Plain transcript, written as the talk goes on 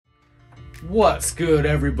What's good,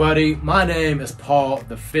 everybody? My name is Paul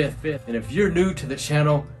the Fifth, and if you're new to the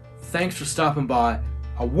channel, thanks for stopping by.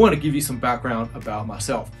 I want to give you some background about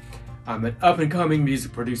myself. I'm an up-and-coming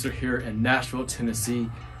music producer here in Nashville, Tennessee.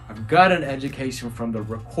 I've got an education from the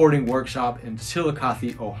recording workshop in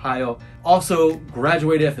Chillicothe, Ohio. Also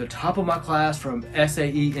graduated at the top of my class from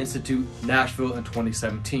SAE Institute, Nashville in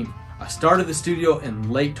 2017. I started the studio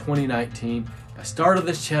in late 2019. I started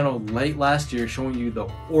this channel late last year showing you the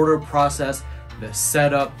order process, the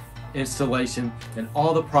setup, installation, and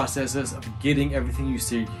all the processes of getting everything you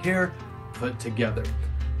see here put together.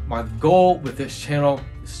 My goal with this channel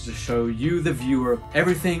is to show you, the viewer,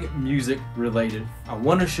 everything music related. I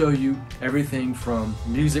want to show you everything from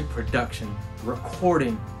music production,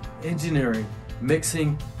 recording, engineering,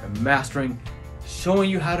 mixing, and mastering, showing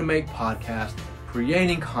you how to make podcasts,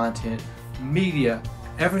 creating content, media,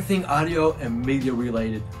 everything audio and media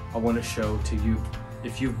related I want to show to you.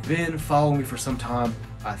 If you've been following me for some time,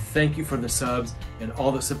 I thank you for the subs and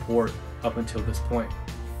all the support up until this point.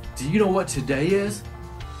 Do you know what today is?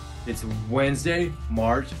 It's Wednesday,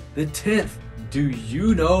 March the 10th. Do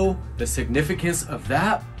you know the significance of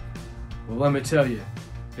that? Well, let me tell you.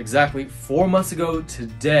 Exactly 4 months ago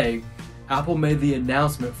today, Apple made the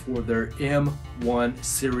announcement for their M1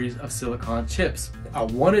 series of silicon chips. I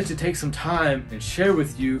wanted to take some time and share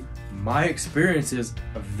with you my experiences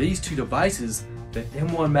of these two devices, the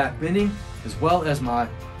M1 Mac Mini as well as my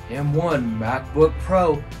M1 MacBook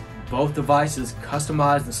Pro. Both devices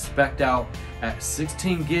customized and spec'd out at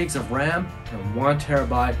 16 gigs of RAM and 1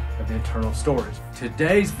 terabyte of internal storage.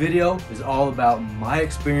 Today's video is all about my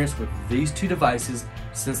experience with these two devices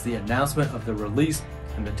since the announcement of the release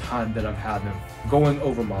and the time that I've had them. Going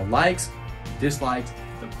over my likes, dislikes,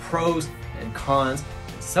 the pros and cons,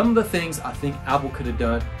 and some of the things I think Apple could have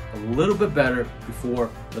done a little bit better before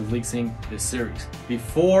releasing this series.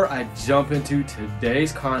 Before I jump into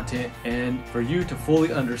today's content and for you to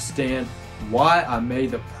fully understand why I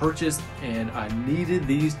made the purchase and I needed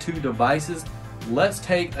these two devices, let's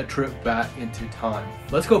take a trip back into time.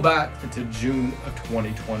 Let's go back into June of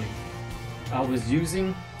 2020. I was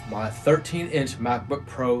using my 13-inch MacBook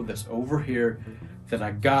Pro that's over here that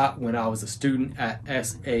I got when I was a student at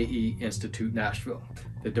SAE Institute, Nashville.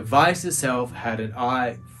 The device itself had an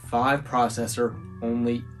i5 processor,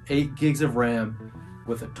 only 8 gigs of RAM,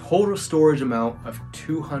 with a total storage amount of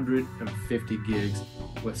 250 gigs.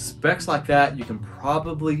 With specs like that, you can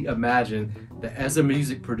probably imagine that as a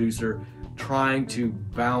music producer trying to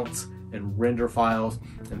bounce and render files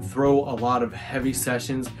and throw a lot of heavy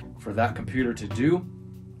sessions for that computer to do,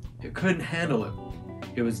 it couldn't handle it.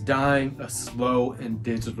 It was dying a slow and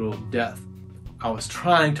digital death. I was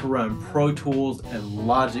trying to run Pro Tools and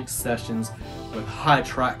Logic sessions with high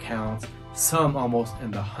track counts, some almost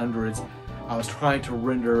in the hundreds. I was trying to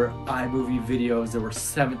render iMovie videos that were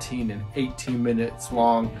 17 and 18 minutes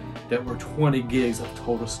long that were 20 gigs of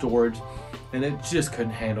total storage, and it just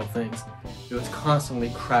couldn't handle things. It was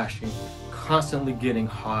constantly crashing, constantly getting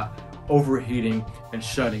hot, overheating, and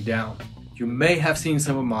shutting down. You may have seen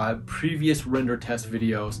some of my previous render test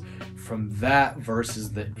videos from that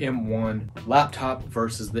versus the M1 laptop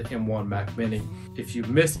versus the M1 Mac Mini. If you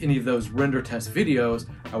missed any of those render test videos,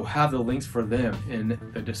 I will have the links for them in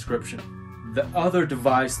the description. The other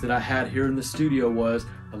device that I had here in the studio was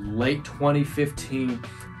a late 2015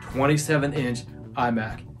 27-inch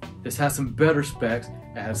iMac. This has some better specs.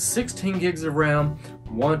 It has 16 gigs of RAM,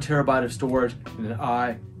 1 terabyte of storage, and an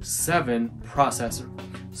i7 processor.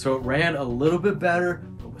 So it ran a little bit better,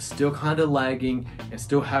 but was still kind of lagging and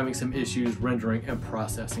still having some issues rendering and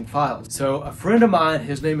processing files. So a friend of mine,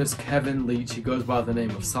 his name is Kevin Leach, he goes by the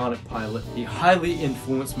name of Sonic Pilot. He highly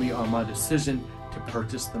influenced me on my decision to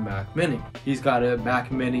purchase the Mac Mini. He's got a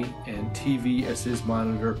Mac Mini and TV as his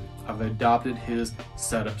monitor. I've adopted his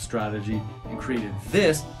setup strategy and created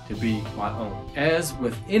this to be my own. As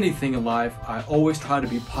with anything in life, I always try to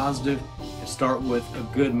be positive and start with a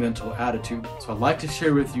good mental attitude. So I'd like to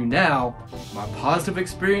share with you now my positive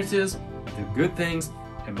experiences, the good things,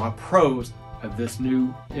 and my pros of this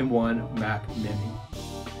new M1 Mac Mini.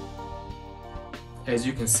 As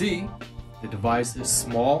you can see, the device is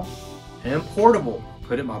small and portable.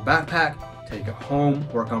 Put it in my backpack, take it home,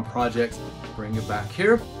 work on projects, bring it back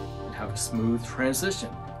here, and have a smooth transition.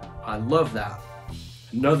 I love that.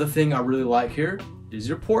 Another thing I really like here is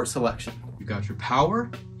your port selection. You got your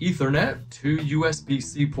power, Ethernet, 2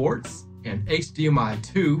 USB-C ports, and HDMI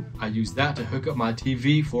 2. I use that to hook up my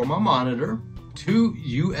TV for my monitor. 2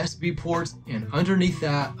 USB ports, and underneath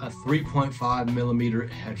that, a 3.5mm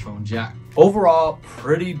headphone jack. Overall,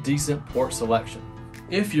 pretty decent port selection.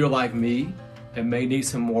 If you're like me and may need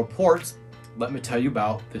some more ports, let me tell you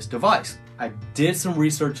about this device. I did some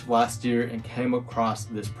research last year and came across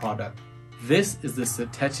this product. This is the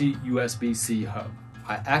Satechi USB-C hub.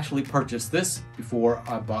 I actually purchased this before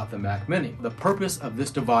I bought the Mac Mini. The purpose of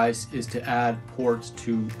this device is to add ports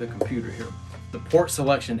to the computer here. The port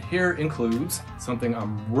selection here includes something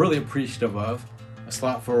I'm really appreciative of, a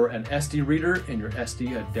slot for an SD reader and your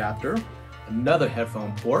SD adapter, another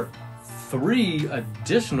headphone port, 3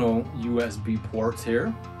 additional USB ports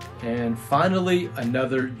here, and finally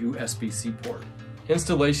another USB-C port.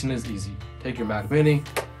 Installation is easy. Take your Mac Mini,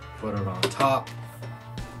 put it on top,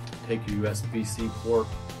 take your USB-C port,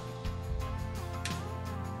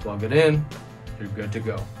 plug it in, you're good to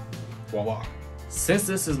go. Voila. Since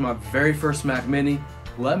this is my very first Mac Mini,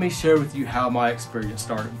 let me share with you how my experience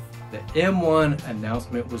started. The M1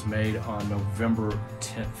 announcement was made on November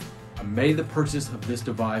 10th. I made the purchase of this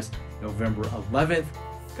device November 11th,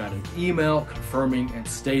 got an email confirming and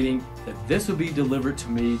stating that this would be delivered to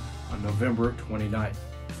me on November 29th.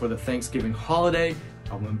 For the Thanksgiving holiday,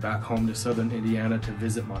 I went back home to Southern Indiana to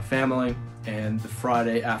visit my family, and the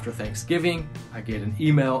Friday after Thanksgiving, I get an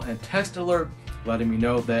email and text alert letting me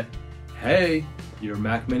know that, hey, your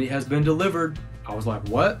Mac Mini has been delivered. I was like,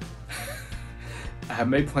 what? I had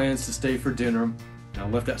made plans to stay for dinner, and I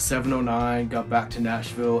left at 7:09, got back to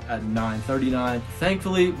Nashville at 9:39.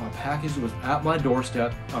 Thankfully, my package was at my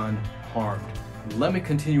doorstep unharmed. Let me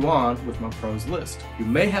continue on with my pros list. You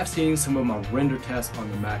may have seen some of my render tests on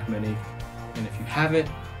the Mac Mini, and if you haven't,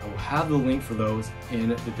 I will have the link for those in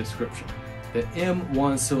the description. The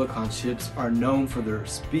M1 silicon chips are known for their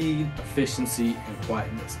speed, efficiency, and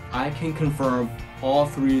quietness. I can confirm all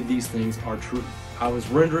 3 of these things are true. I was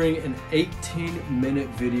rendering an 18-minute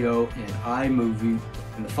video in iMovie,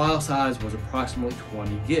 and the file size was approximately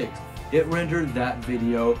 20 gigs. It rendered that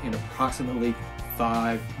video in approximately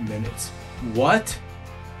 5 minutes. What?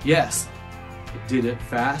 Yes, it did it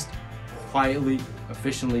fast, quietly,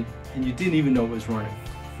 efficiently, and you didn't even know it was running.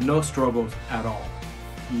 No struggles at all.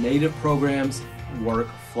 Native programs work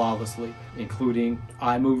flawlessly, including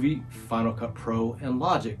iMovie, Final Cut Pro, and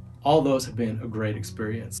Logic. All those have been a great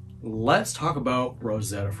experience. Let's talk about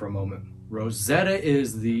Rosetta for a moment. Rosetta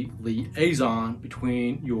is the liaison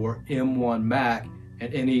between your M1 Mac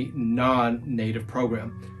and any non-native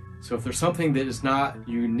program. So if there's something that is not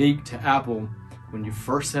unique to Apple, when you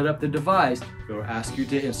first set up the device, it'll ask you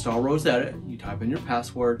to install Rosetta. You type in your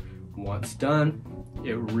password. Once done,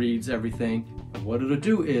 it reads everything. And what it'll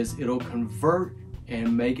do is it'll convert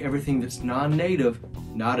and make everything that's non-native,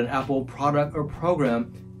 not an Apple product or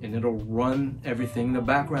program, and it'll run everything in the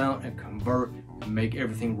background and convert and make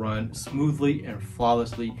everything run smoothly and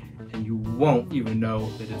flawlessly, and you won't even know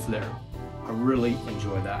that it's there. I really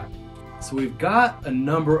enjoy that. So we've got a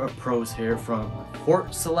number of pros here, from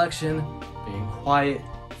port selection, being quiet,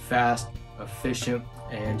 fast, efficient,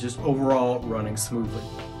 and just overall running smoothly.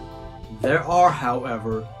 There are,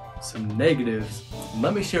 however, some negatives.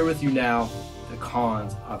 Let me share with you now the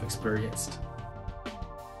cons I've experienced.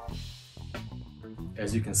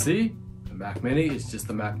 As you can see, the Mac Mini is just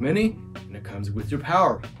the Mac Mini, and it comes with your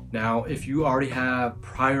power. Now, if you already have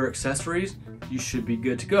prior accessories, you should be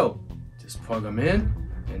good to go. Just plug them in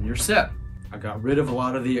and you're set. I got rid of a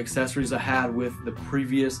lot of the accessories I had with the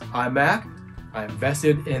previous iMac. I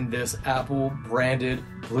invested in this Apple branded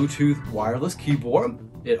Bluetooth wireless keyboard.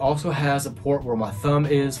 It also has a port where my thumb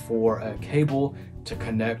is for a cable to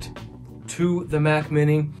connect to the Mac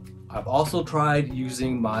Mini. I've also tried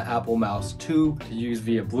using my Apple Mouse 2 to use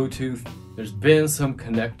via Bluetooth. There's been some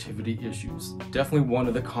connectivity issues. Definitely one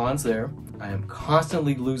of the cons there. I am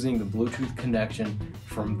constantly losing the Bluetooth connection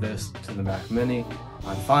from this to the Mac Mini.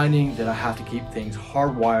 I'm finding that I have to keep things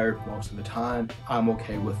hardwired most of the time. I'm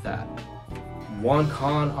okay with that. One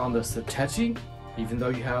con on the Satechi, even though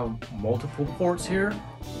you have multiple ports here,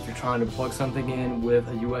 if you're trying to plug something in with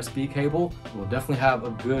a USB cable, you'll definitely have a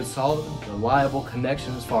good, solid, reliable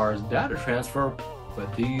connection as far as data transfer,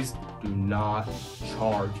 but these do not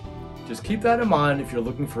charge. Just keep that in mind if you're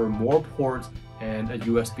looking for more ports and a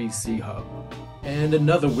USB-C hub. And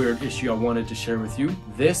another weird issue I wanted to share with you.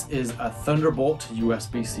 This is a Thunderbolt to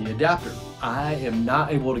USB-C adapter. I am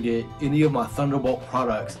not able to get any of my Thunderbolt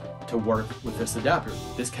products to work with this adapter.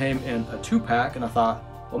 This came in a 2-pack, and I thought,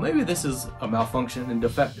 well, maybe this is a malfunction and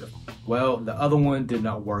defective. Well, the other one did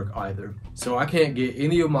not work either. So I can't get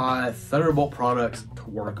any of my Thunderbolt products to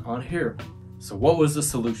work on here. So what was the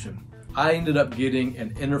solution? I ended up getting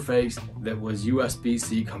an interface that was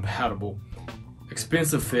USB-C compatible.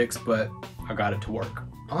 Expensive fix, but I got it to work.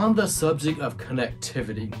 On the subject of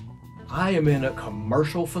connectivity, I am in a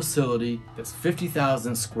commercial facility that's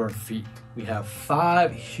 50,000 square feet. We have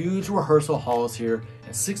 5 huge rehearsal halls here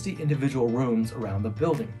and 60 individual rooms around the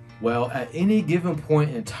building. Well, at any given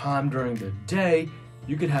point in time during the day,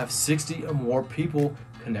 you could have 60 or more people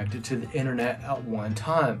connected to the internet at one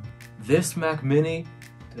time. This Mac Mini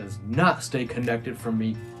does not stay connected for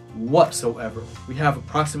me whatsoever. We have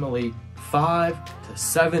approximately 5 to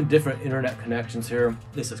 7 different internet connections here.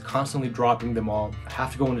 This is constantly dropping them all. I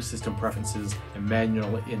have to go into system preferences and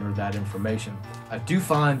manually enter that information. I do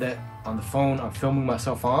find that on the phone I'm filming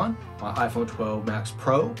myself on, my iPhone 12 Max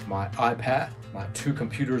Pro, my iPad, my 2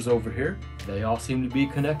 computers over here, they all seem to be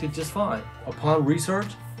connected just fine. Upon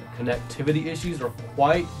research, connectivity issues are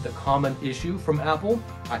quite the common issue from Apple.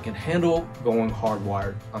 I can handle going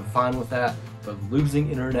hardwired. I'm fine with that, but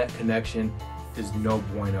losing internet connection is no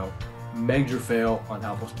bueno. Major fail on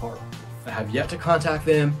Apple's part. I have yet to contact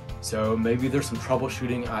them, so maybe there's some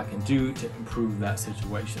troubleshooting I can do to improve that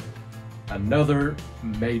situation. Another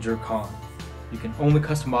major con. You can only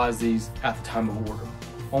customize these at the time of order.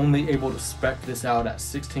 Only able to spec this out at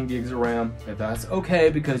 16 gigs of RAM, and that's okay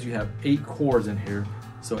because you have 8 cores in here,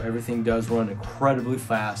 so everything does run incredibly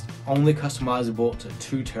fast. Only customizable to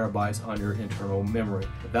 2 terabytes on your internal memory.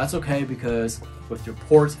 But that's okay because with your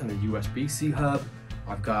ports and the USB-C hub,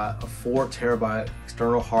 I've got a 4 terabyte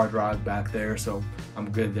external hard drive back there, so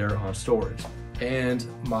I'm good there on storage. And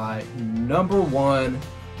my number one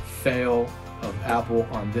fail of Apple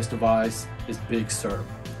on this device is Big Sur.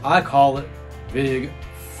 I call it Big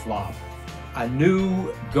Flop. I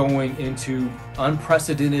knew going into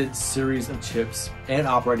unprecedented series of chips and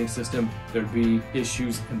operating system, there'd be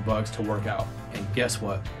issues and bugs to work out. And guess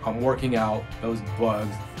what? I'm working out those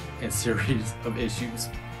bugs and series of issues.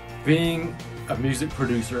 Being a music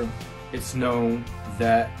producer, it's known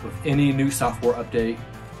that with any new software update,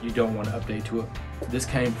 you don't want to update to it. This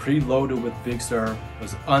came preloaded with Big Sur,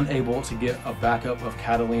 was unable to get a backup of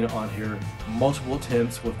Catalina on here. Multiple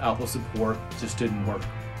attempts with Apple support just didn't work.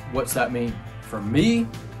 What's that mean? For me,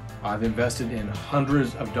 I've invested in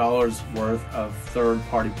hundreds of dollars worth of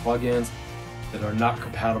third-party plugins that are not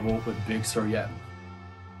compatible with Big Sur yet.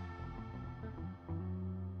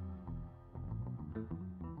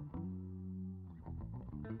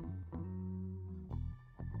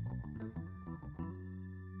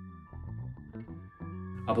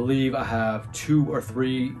 I believe I have 2 or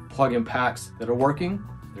 3 plugin packs that are working.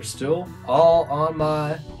 They're still all on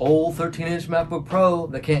my old 13-inch MacBook Pro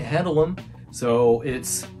that can't handle them, so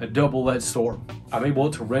it's a double-edged sword. I'm able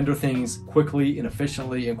to render things quickly and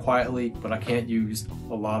efficiently and quietly, but I can't use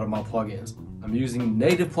a lot of my plugins. I'm using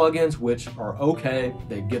native plugins, which are okay.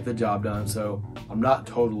 They get the job done, so I'm not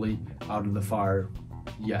totally out of the fire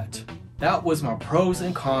yet. That was my pros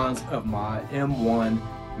and cons of my M1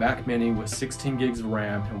 Mac Mini with 16 gigs of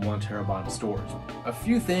RAM and 1 terabyte of storage. A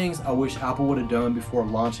few things I wish Apple would have done before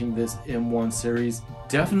launching this M1 series.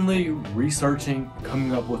 Definitely researching,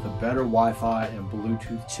 coming up with a better Wi-Fi and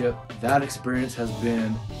Bluetooth chip. That experience has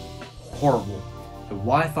been horrible. The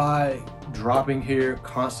Wi-Fi dropping here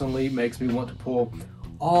constantly makes me want to pull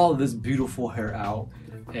all this beautiful hair out,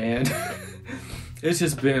 and it's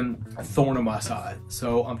just been a thorn in my side.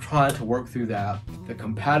 So I'm trying to work through that. The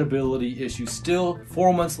compatibility issue still,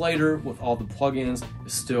 4 months later with all the plugins,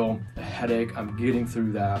 is still a headache. I'm getting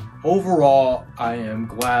through that. Overall, I am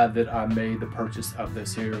glad that I made the purchase of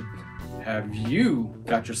this here. Have you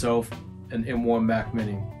got yourself an M1 Mac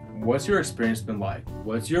Mini? What's your experience been like?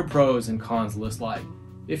 What's your pros and cons list like?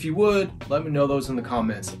 If you would, let me know those in the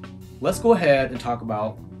comments. Let's go ahead and talk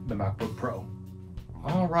about the MacBook Pro.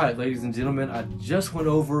 All right, ladies and gentlemen, I just went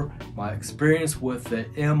over my experience with the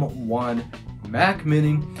M1 Mac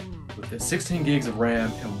Mini with the 16 gigs of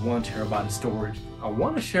RAM and 1 terabyte of storage. I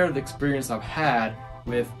want to share the experience I've had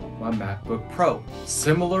with my MacBook Pro.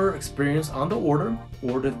 Similar experience on the order.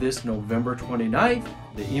 Ordered this November 29th.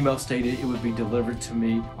 The email stated it would be delivered to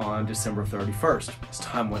me on December 31st. As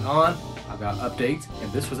time went on, I got updates,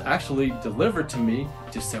 and this was actually delivered to me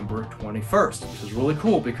December 21st, which is really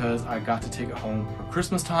cool because I got to take it home for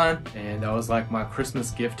Christmas time, and that was like my Christmas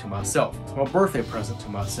gift to myself. It's my birthday present to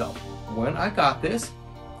myself. When I got this,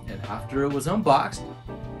 and after it was unboxed,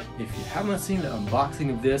 if you haven't seen the unboxing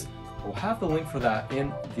of this, we'll have the link for that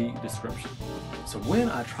in the description. So when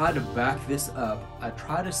I tried to back this up, I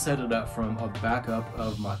tried to set it up from a backup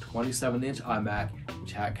of my 27-inch iMac,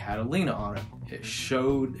 which had Catalina on it. It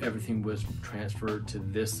showed everything was transferred to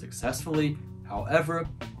this successfully. However,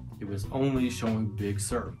 it was only showing Big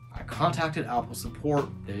Sur. I contacted Apple support.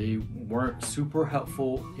 They weren't super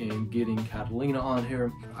helpful in getting Catalina on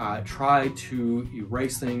here. I tried to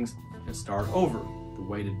erase things and start over. The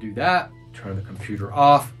way to do that turn the computer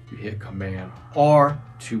off, you hit Command R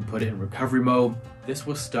to put it in recovery mode. This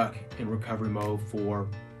was stuck in recovery mode for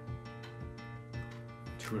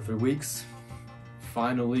 2 or 3 weeks.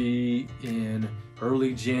 Finally, in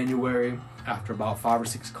early January, after about 5 or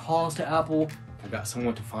 6 calls to Apple, I got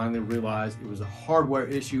someone to finally realize it was a hardware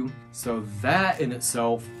issue. So that in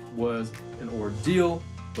itself was an ordeal.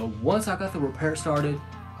 But once I got the repair started,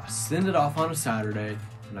 I sent it off on a Saturday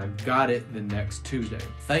and I got it the next Tuesday.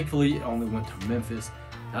 Thankfully, it only went to Memphis,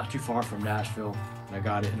 not too far from Nashville, and I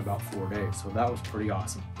got it in about 4 days. So that was pretty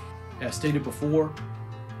awesome. As stated before,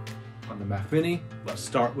 on the Mac Mini, let's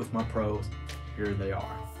start with my pros. Here they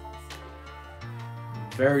are.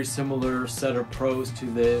 Very similar set of pros to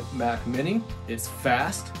the Mac Mini. It's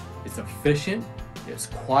fast, it's efficient, it's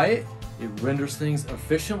quiet, it renders things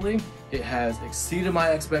efficiently. It has exceeded my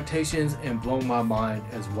expectations and blown my mind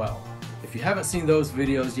as well. If you haven't seen those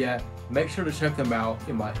videos yet, make sure to check them out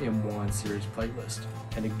in my M1 series playlist.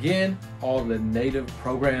 And again, all the native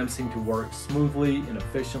programs seem to work smoothly and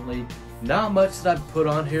efficiently. Not much that I've put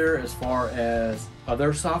on here as far as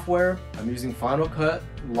other software. I'm using Final Cut,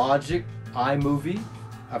 Logic, iMovie.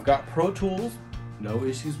 I've got Pro Tools, no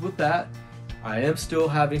issues with that. I am still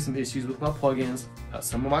having some issues with my plugins. That's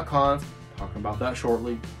some of my cons, talking about that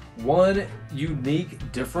shortly. One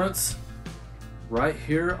unique difference right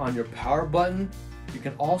here on your power button, you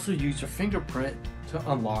can also use your fingerprint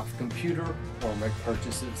to unlock the computer or make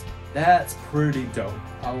purchases. That's pretty dope.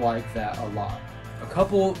 I like that a lot. A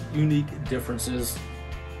couple unique differences.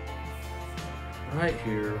 Right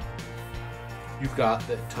here, you've got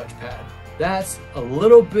the touchpad. That's a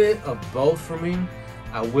little bit of both for me.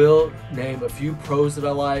 I will name a few pros that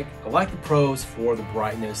I like. I like the pros for the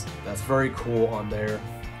brightness. That's very cool on there.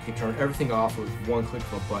 You can turn everything off with one click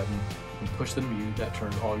of a button. You can push the mute, that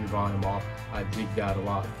turns all your volume off. I dig that a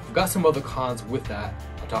lot. I've got some other cons with that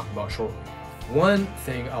I'll talk about shortly. One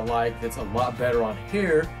thing I like that's a lot better on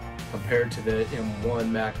here compared to the M1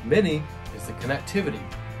 Mac Mini is the connectivity.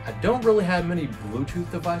 I don't really have many Bluetooth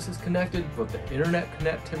devices connected, but the internet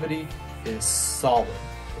connectivity is solid.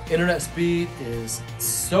 The internet speed is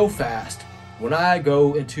so fast. When I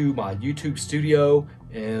go into my YouTube studio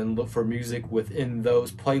and look for music within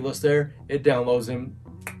those playlists there, it downloads them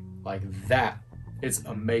like that. It's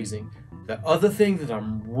amazing. The other thing that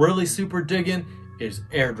I'm really super digging is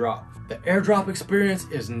AirDrop. The AirDrop experience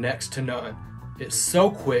is next to none. It's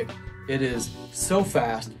so quick, it is so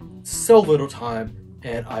fast, so little time,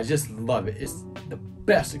 and I just love it. It's the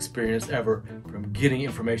best experience ever from getting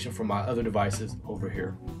information from my other devices over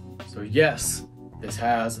here. So yes, this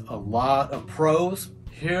has a lot of pros.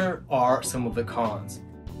 Here are some of the cons.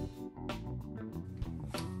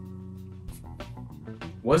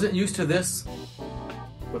 Wasn't used to this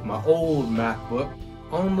with my old MacBook.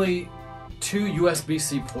 Only 2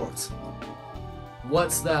 USB-C ports.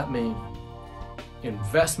 What's that mean?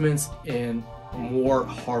 Investments in more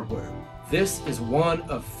hardware. This is one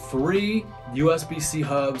of 3 USB-C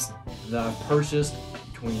hubs that I've purchased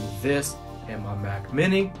between this and my Mac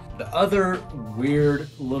Mini. The other weird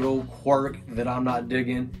little quirk that I'm not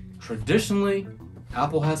digging, traditionally,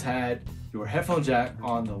 Apple has had your headphone jack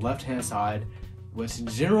on the left-hand side, which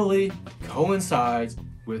generally coincides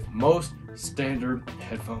with most standard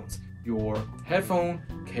headphones. Your headphone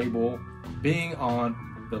cable being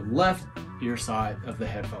on the left ear side of the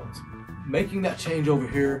headphones. Making that change over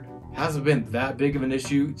here hasn't been that big of an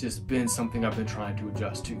issue, just been something I've been trying to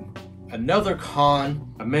adjust to. Another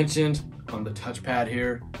con I mentioned on the touchpad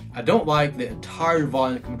here, I don't like the entire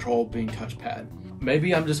volume control being touchpad.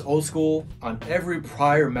 Maybe I'm just old school. On every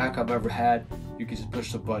prior Mac I've ever had, you can just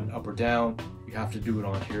push the button up or down. You have to do it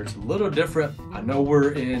on here. It's a little different. I know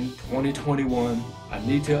we're in 2021. I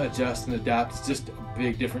need to adjust and adapt. It's just a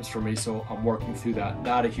big difference for me, so I'm working through that.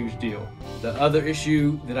 Not a huge deal. The other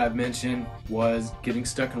issue that I've mentioned was getting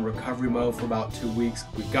stuck in recovery mode for about 2 weeks.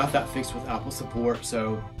 We've got that fixed with Apple support,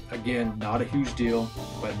 so again, not a huge deal.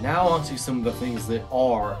 But now onto some of the things that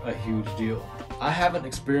are a huge deal. I haven't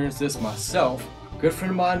experienced this myself. A good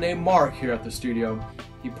friend of mine named Mark here at the studio,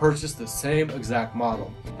 he purchased the same exact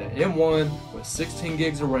model, the M1 with 16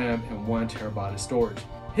 gigs of RAM and 1 terabyte of storage.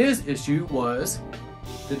 His issue was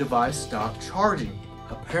the device stopped charging.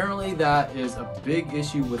 Apparently that is a big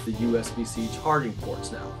issue with the USB-C charging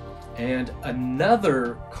ports now. And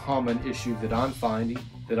another common issue that I'm finding,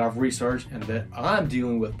 that I've researched and that I'm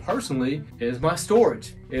dealing with personally, is my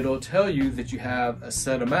storage. It'll tell you that you have a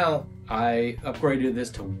set amount. I upgraded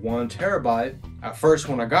this to 1 terabyte. At first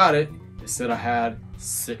when I got it, it said I had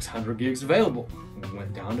 600 gigs available. It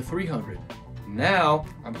went down to 300. Now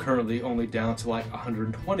I'm currently only down to like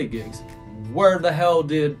 120 gigs. Where the hell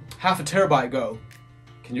did half a terabyte go?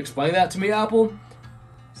 Can you explain that to me, Apple?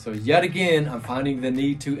 So yet again, I'm finding the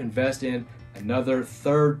need to invest in another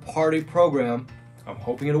third-party program. I'm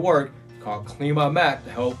hoping it'll work, called Clean My Mac,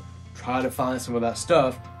 to help try to find some of that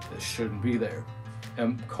stuff that shouldn't be there.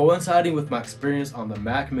 And coinciding with my experience on the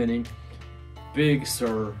Mac Mini, Big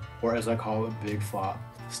Sur, or as I call it, Big Flop,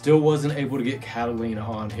 still wasn't able to get Catalina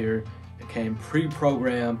on here. It came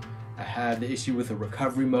pre-programmed. I had the issue with the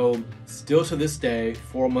recovery mode. Still to this day,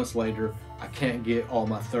 4 months later, I can't get all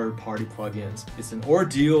my third-party plugins. It's an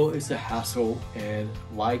ordeal, it's a hassle, and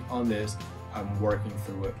like on this, I'm working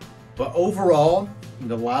through it. But overall, in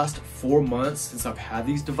the last 4 months since I've had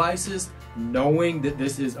these devices, knowing that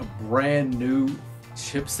this is a brand new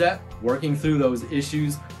chipset, working through those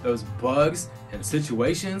issues, those bugs and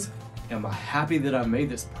situations, am I happy that I made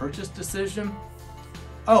this purchase decision?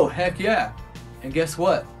 Oh, heck yeah. And guess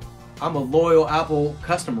what? I'm a loyal Apple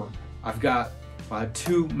customer. I've got my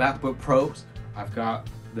 2 MacBook Pros, I've got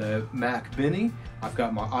the Mac Mini, I've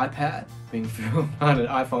got my iPad being filmed on an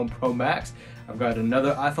iPhone Pro Max, I've got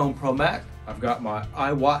another iPhone Pro Max, I've got my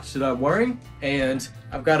iWatch that I'm wearing, and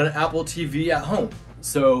I've got an Apple TV at home.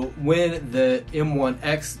 So when the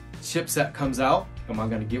M1X chipset comes out, am I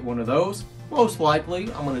gonna get one of those? Most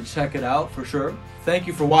likely, I'm gonna check it out for sure. Thank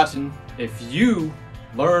you for watching. If you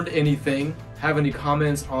learned anything, have any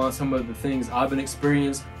comments on some of the things I've been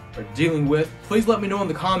experiencing or dealing with, please let me know in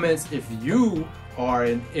the comments. If you are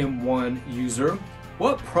an M1 user,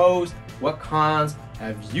 what pros, what cons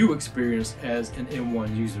have you experienced as an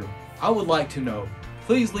M1 user? I would like to know.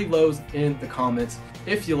 Please leave those in the comments.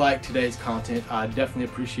 If you like today's content, I definitely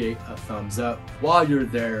appreciate a thumbs up. While you're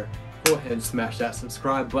there, go ahead and smash that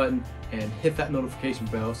subscribe button and hit that notification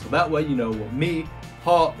bell so that way you know what me,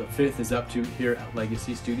 Paul the Fifth, is up to here at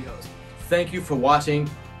Legacy Studios. Thank you for watching.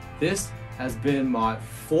 This has been my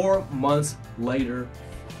 4 months later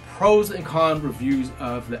pros and cons reviews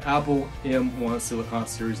of the Apple M1 Silicon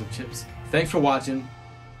series of chips. Thanks for watching.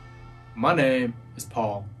 My name is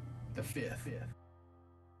Paul the Fifth.